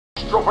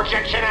astral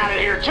projection out of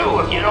here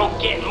too if you don't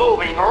get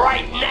moving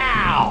right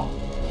now.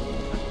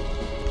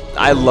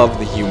 I love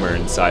the humor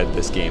inside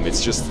this game.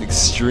 It's just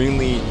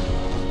extremely...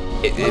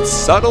 It's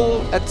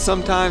subtle at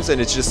sometimes, and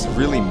it's just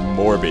really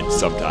morbid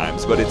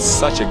sometimes, but it's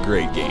such a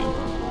great game.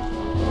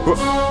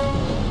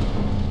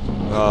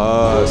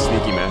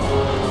 Sneaky man.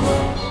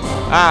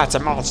 Ah, it's a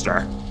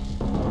monster.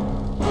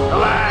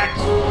 Relax.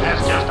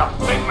 That's just a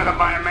figment of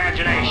my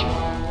imagination.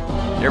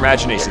 Your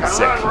imagination's You can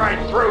sick. run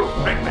right through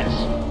figments.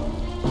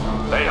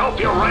 They help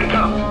you rank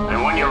up,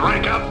 and when you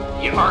rank up,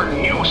 you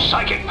earn new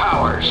psychic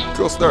powers.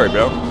 Cool story,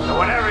 bro. So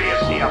whenever you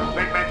see a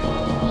figment,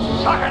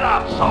 suck it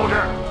up,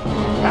 soldier.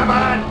 Come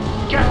on,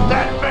 get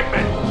that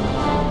figment.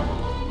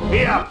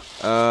 Yeah.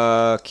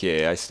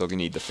 Okay, I still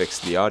need to fix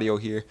the audio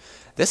here.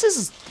 This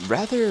is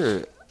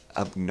rather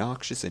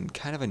obnoxious and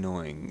kind of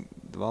annoying.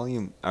 The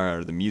volume,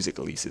 or the music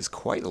at least, is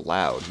quite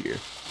loud here.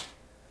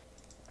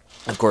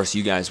 Of course,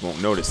 you guys won't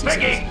notice these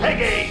Piggy, things.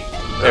 Piggy.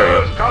 There we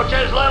go. Who's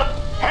coach's little...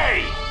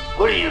 Hey,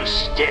 what are you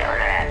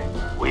staring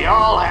at? We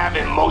all have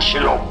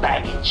emotional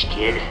baggage,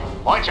 kid.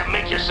 Why don't you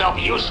make yourself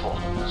useful?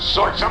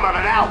 Sort some of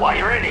it out while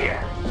you're in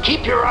here.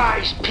 Keep your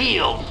eyes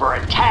peeled for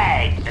a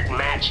tag that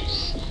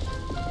matches.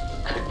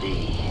 Could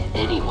be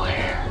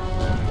anywhere.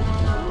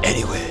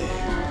 Anywhere.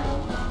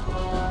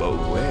 But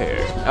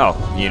where?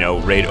 Oh, you know,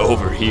 right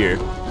over here.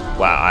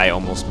 Wow, I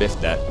almost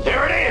biffed that.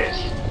 There it is.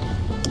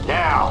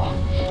 Now,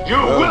 you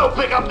will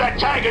pick up that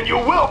tag and you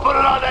will put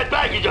it on that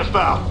bag you just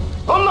found.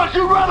 Unless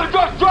you'd rather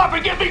just drop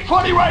and give me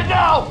 20 right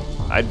now.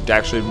 I'd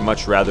actually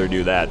much rather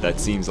do that. That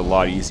seems a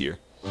lot easier.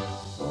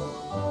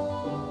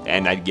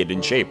 And I'd get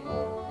in shape.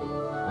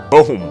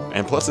 Boom!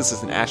 And plus this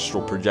is an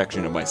astral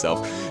projection of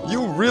myself.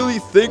 You really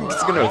think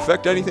it's gonna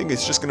affect anything?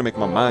 It's just gonna make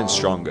my mind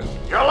stronger.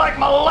 You're like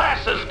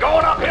molasses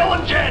going uphill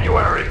in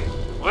January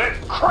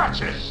with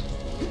crutches.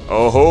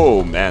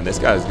 Oh man, this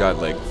guy's got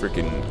like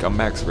freaking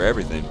comebacks for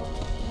everything.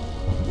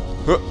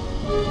 Huh.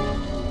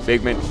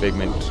 Figment,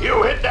 figment.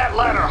 You hit that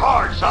ladder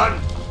hard,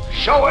 son.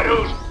 Show it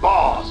who's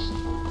boss.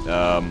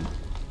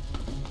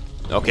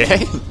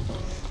 Okay.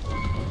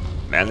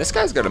 Man, this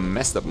guy's got a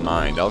messed up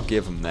mind. I'll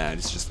give him that.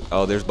 It's just,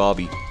 oh, there's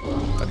Bobby.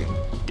 Fucking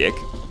dick.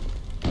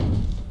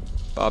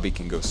 Bobby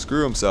can go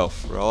screw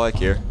himself for all I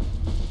care.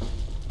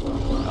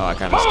 Oh, I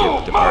kind of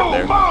skipped the part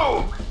there.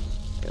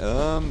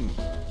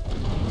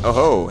 Oh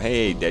ho,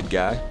 hey, dead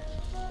guy.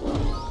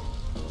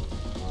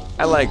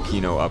 I like,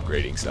 you know,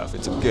 upgrading stuff.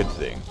 It's a good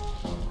thing.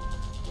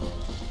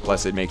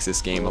 Plus, it makes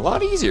this game a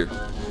lot easier.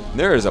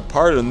 There is a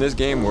part in this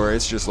game where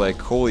it's just like,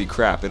 holy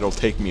crap, it'll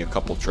take me a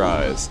couple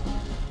tries.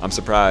 I'm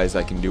surprised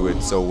I can do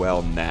it so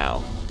well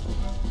now.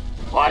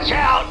 Watch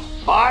out!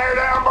 Fire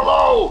down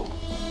below!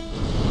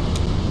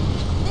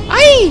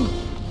 Aye!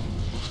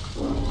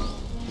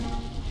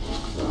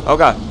 Oh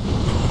god.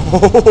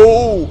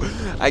 Oh,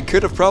 I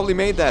could have probably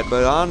made that,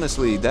 but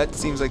honestly, that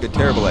seems like a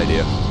terrible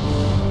idea.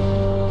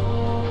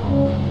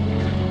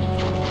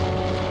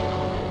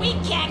 We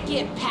can't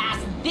get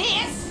past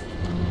this!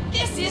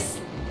 This is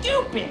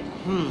stupid!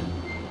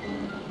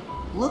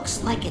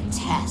 Looks like a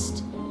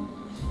test.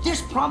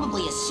 There's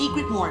probably a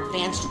secret, more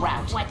advanced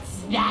route.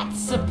 What's that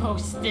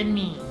supposed to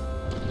mean?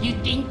 You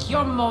think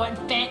you're more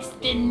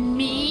advanced than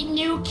me,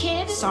 new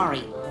kid?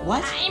 Sorry,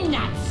 what? I'm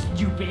not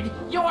stupid.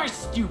 You're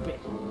stupid.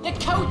 The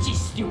coach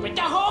is stupid.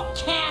 The whole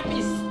camp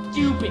is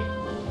stupid.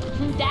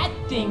 That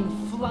thing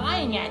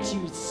flying at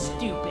you is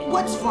stupid.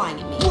 What's flying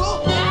at me?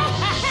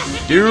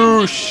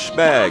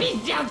 Douchebag.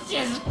 He jumped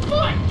his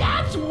foot,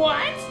 that's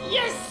what!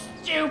 You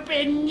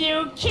stupid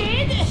new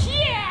kid!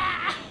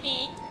 Yeah!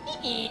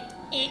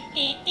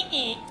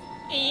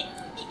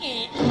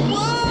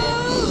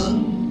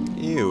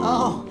 Ew.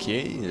 Oh.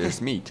 Okay,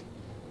 there's meat.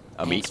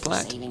 A meat Thanks for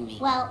plant. saving me.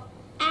 Well,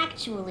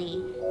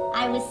 actually,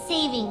 I was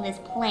saving this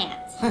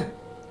plant.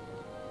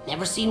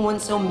 Never seen one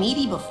so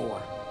meaty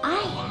before. I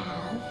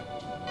have.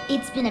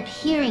 It's been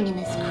appearing in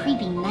this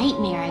creepy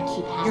nightmare I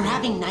keep having. You're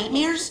having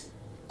nightmares?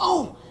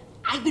 Oh,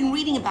 I've been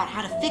reading about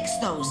how to fix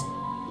those.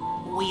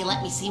 Will you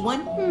let me see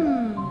one?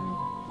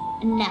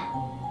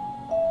 No.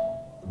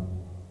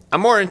 I'm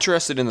more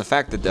interested in the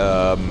fact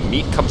that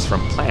meat comes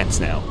from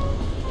plants now.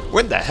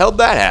 When the hell did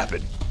that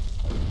happen?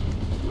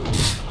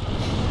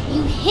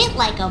 You hit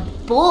like a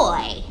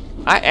boy.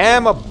 I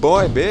am a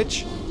boy,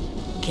 bitch.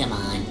 Come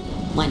on,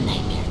 one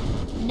nightmare.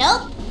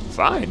 Nope.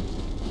 Fine.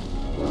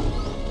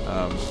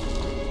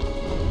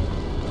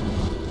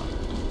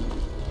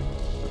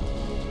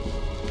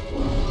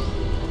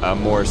 A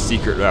more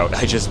secret route.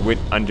 I just went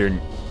under...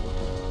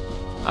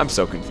 I'm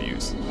so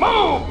confused.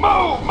 Move,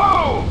 move,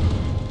 move!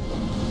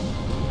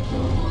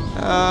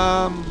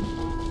 Yeah,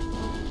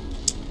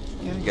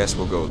 I guess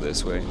we'll go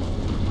this way.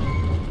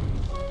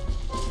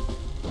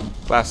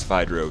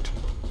 Classified route.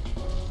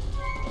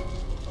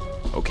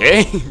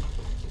 Okay.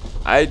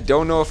 I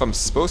don't know if I'm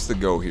supposed to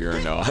go here or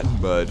not,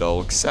 but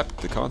I'll accept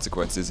the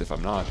consequences if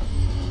I'm not.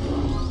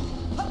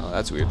 Oh,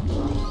 that's weird.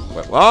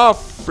 What? Oh,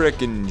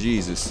 frickin'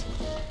 Jesus.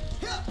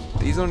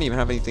 These don't even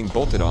have anything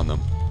bolted on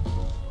them.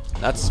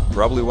 That's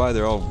probably why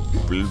they're all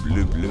blue,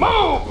 blue, blue.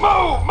 Move,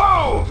 move,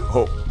 move!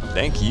 Oh,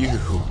 thank you.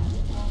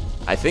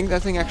 I think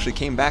that thing actually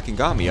came back and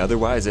got me.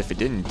 Otherwise, if it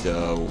didn't,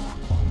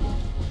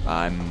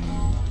 I'm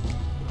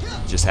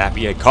just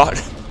happy I caught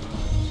it.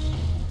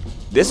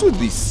 This would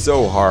be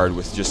so hard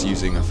with just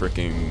using a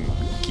freaking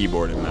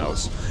keyboard and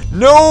mouse.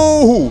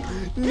 No!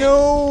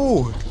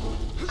 No!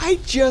 I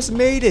just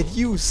made it.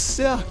 You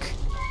suck.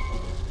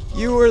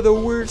 You are the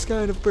worst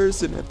kind of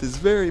person at this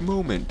very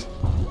moment.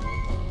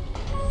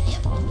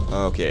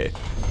 Okay.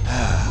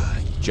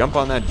 Jump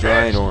on that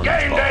giant orange ball.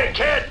 Game day,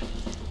 kid!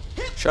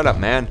 Shut up,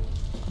 man.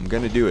 I'm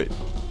gonna do it.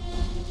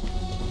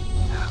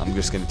 I'm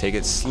just gonna take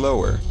it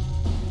slower.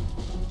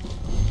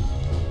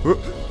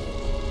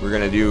 We're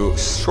gonna do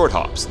short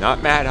hops,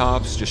 not mad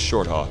hops, just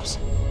short hops.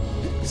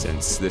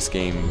 Since this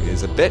game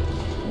is a bit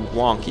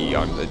wonky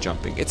on the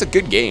jumping. It's a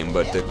good game,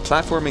 but the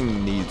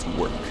platforming needs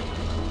work.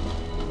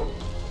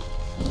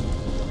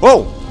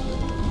 Whoa!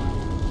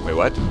 Wait,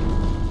 what?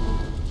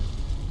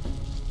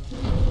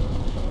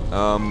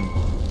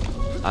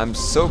 I'm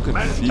so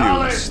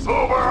confused.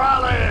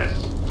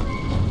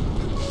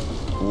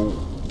 Ooh,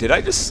 did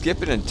I just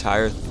skip an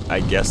entire... I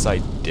guess I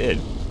did.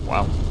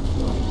 Wow.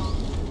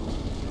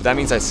 That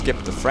means I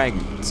skipped the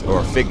fragments,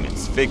 or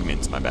figments.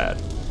 Figments, my bad.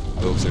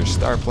 Those are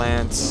star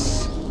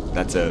plants.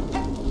 That's a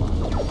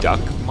duck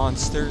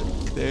monster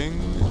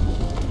thing.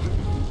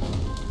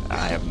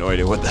 I have no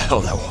idea what the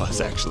hell that was,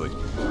 actually.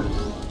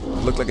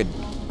 Looked like a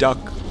duck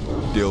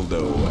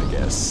dildo, I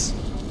guess.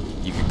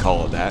 You could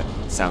call it that.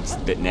 Sounds a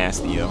bit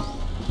nasty, though.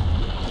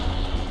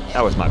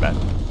 That was my bad.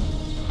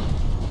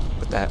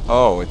 What that?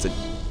 Oh, it's a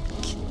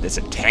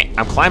tank.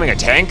 I'm climbing a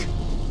tank?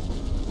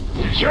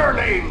 Is your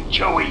name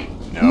Joey?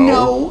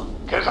 No.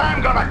 Cause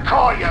I'm gonna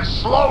call you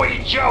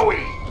Slowy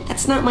Joey.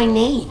 That's not my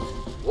name.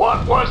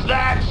 What was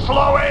that,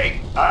 Slowy?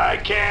 I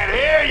can't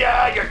hear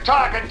ya. You're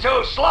talking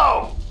too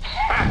slow.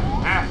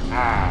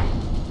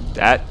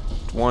 That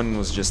one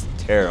was just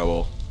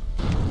terrible.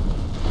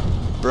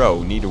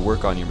 Bro, need to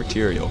work on your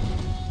material.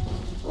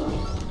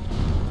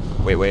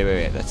 Wait.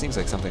 That seems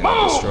like something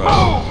I'll destroy.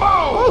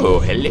 Oh,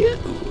 hello.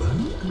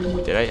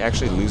 Did I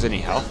actually lose any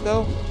health,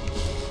 though?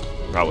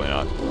 Probably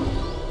not.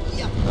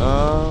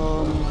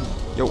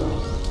 Yo.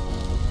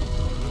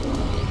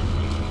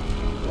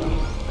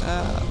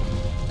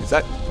 Is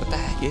that... What the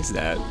heck is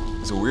that?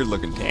 It's a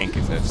weird-looking tank,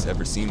 if I've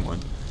ever seen one.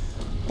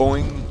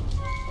 Boing.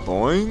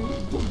 Boing.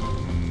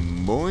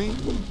 Boing.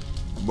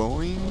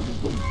 Boing.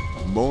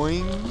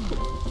 Boing.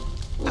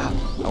 Ah,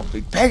 oh,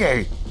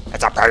 Piggy!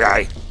 It's a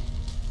piggy!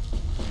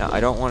 No, I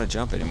don't want to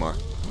jump anymore.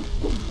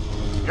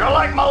 You're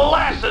like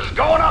molasses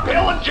going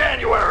uphill in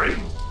January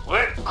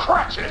with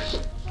crutches.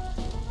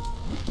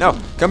 No,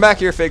 come back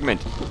here,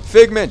 Figment.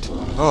 Figment!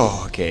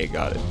 Oh, okay,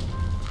 got it.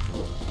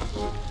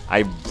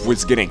 I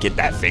was gonna get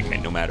that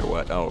Figment no matter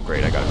what. Oh,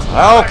 great, I got it.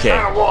 Okay.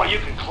 That kind of wall, you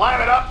can climb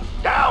it up,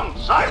 down,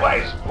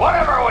 sideways,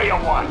 whatever way you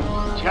want.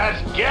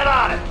 Just get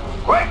on it,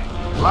 quick,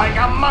 like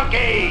a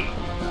monkey.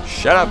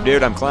 Shut up,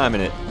 dude, I'm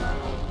climbing it.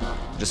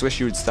 Just wish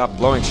you would stop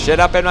blowing shit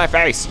up in my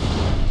face.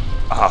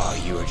 Oh,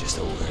 you are just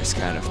the worst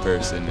kind of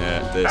person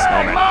at this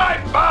moment. My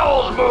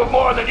bowels move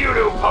more than you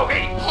do, Pokey.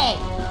 Hey,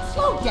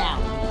 slow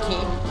down,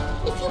 kid.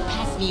 If you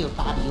pass me your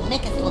Bobby, you'll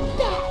make us look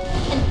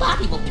bad, and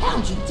Bobby will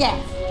pound you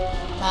deaf.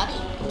 Bobby,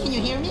 can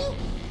you hear me?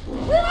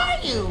 Where are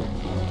you?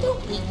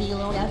 Don't leave me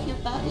alone out here,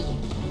 Bobby.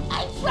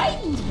 I'm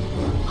frightened.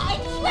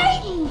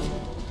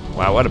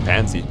 Wow, what a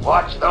pansy.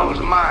 Watch those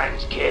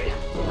mines, kid.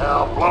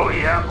 They'll blow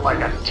you up like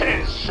a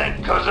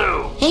 10-cent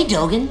kazoo. Hey,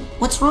 Dogen,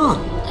 what's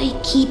wrong? I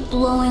keep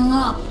blowing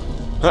up.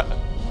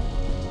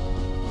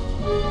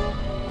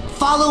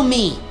 Follow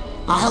me.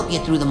 I'll help you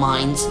through the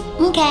mines.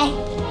 Okay.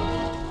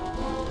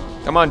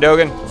 Come on,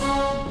 Dogen.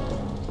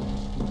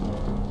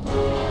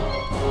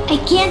 I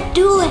can't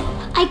do it.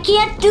 I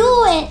can't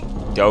do it.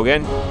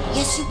 Dogen?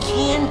 Yes, you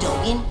can,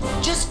 Dogen.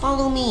 Just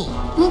follow me.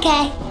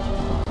 Okay.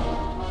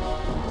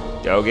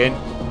 Dogen?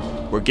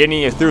 We're getting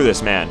you through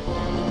this, man.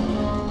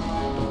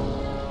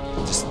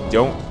 Just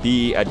don't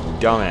be a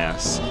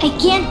dumbass. I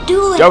can't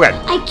do it. Dogen!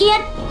 I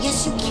can't.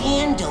 Yes, you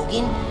can,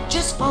 Dogen.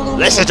 Just follow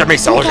me. Listen to me,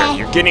 soldier. Okay.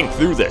 You're getting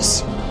through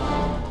this.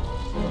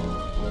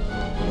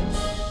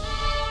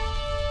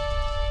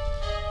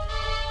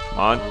 Come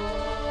on.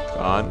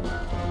 Come on.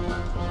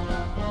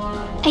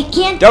 I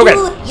can't Dogen!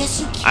 do it. Yes,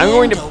 you can, I'm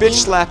going to Dogen.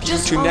 bitch slap you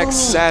Just to follow next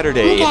me.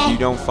 Saturday if Okay. you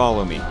don't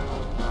follow me.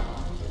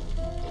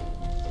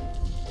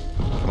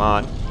 Come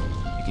on.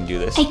 You can do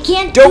this. I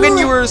can't do Dogen, it.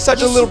 you were such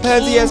a Yes, little you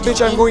can, pansy ass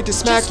bitch. I'm Dogen. going to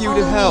smack Just you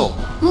to follow hell.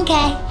 me.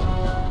 Okay.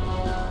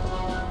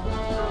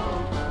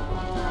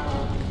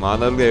 Come on,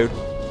 little dude.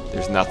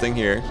 There's nothing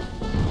here.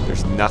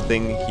 There's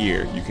nothing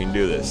here. You can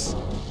do this.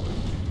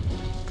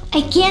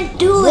 I can't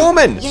do it.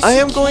 Woman, Yes, I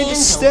you am going to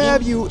can,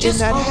 stab Dogen. you in Just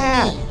that follow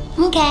hat.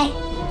 me. Okay.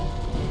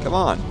 Come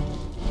on.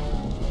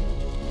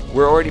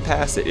 We're already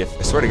past it. I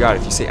swear to God,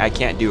 if you say I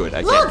can't do it,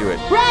 I Look, can't do it.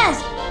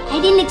 Raz, I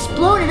didn't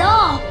explode at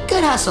all.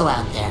 Good hustle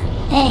out there.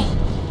 Hey,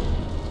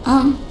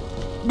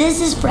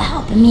 this is for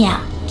helping me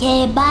out.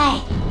 Okay,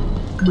 bye.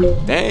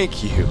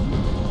 Thank you.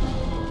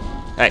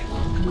 Hey,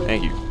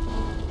 thank you.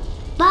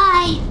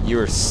 Bye. You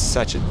are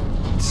such a...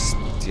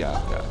 Yeah.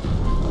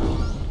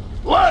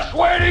 Less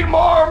waiting,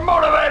 more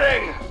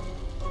motivating!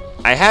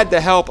 I had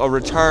to help a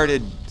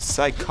retarded,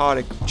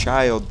 psychotic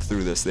child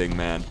through this thing,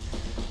 man.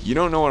 You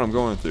don't know what I'm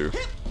going through.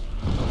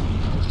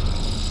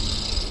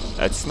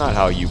 That's not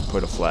how you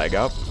put a flag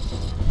up.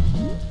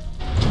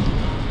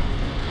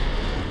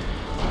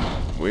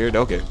 Weird,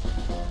 okay.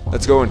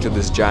 Let's go into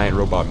this giant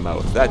robot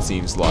mouth. That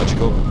seems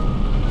logical.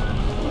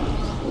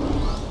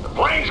 The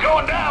plane's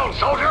going down,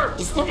 soldier!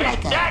 Is there like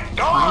a that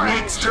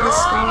climax to this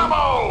story?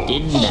 Geronimo!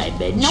 Didn't I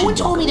mention No one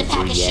told me to don't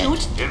pack a forget?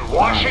 chute. Did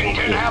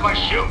Washington have a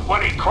chute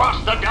when he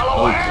crossed the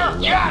Delaware? Okay, let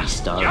me Yes!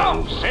 start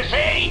Jump, over.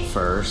 sissy!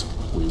 First,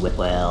 we went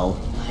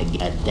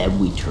and then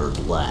we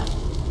turned left,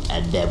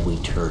 and then we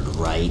turned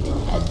right,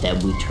 and then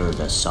we turned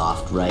a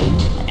soft right,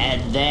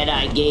 and then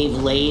I gave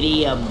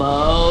Lady a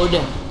bone.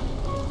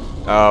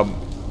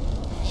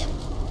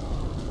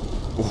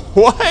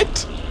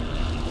 What?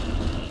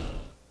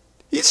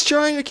 He's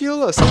trying to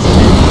kill us.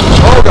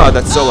 Oh god,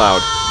 that's so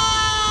loud.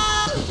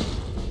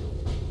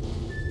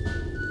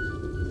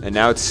 And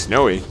now it's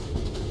snowy.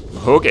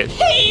 Okay.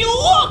 Hey,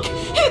 look!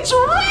 It's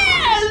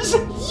Raz!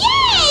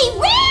 Yay!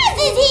 Raz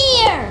is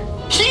here!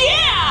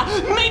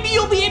 Yeah! Maybe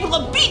you'll be able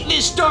to beat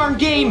this darn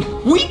game!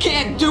 We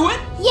can't do it!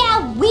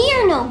 Yeah,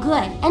 we're no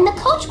good, and the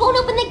coach won't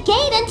open the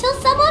gate until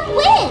someone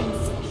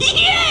wins!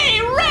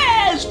 Yay,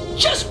 Raz!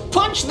 Just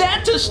punch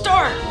that to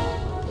start!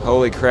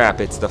 Holy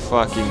crap, it's the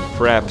fucking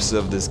preps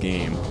of this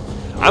game.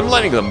 I'm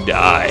letting them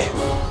die.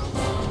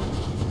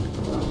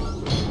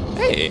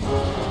 Hey.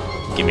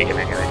 Gimme.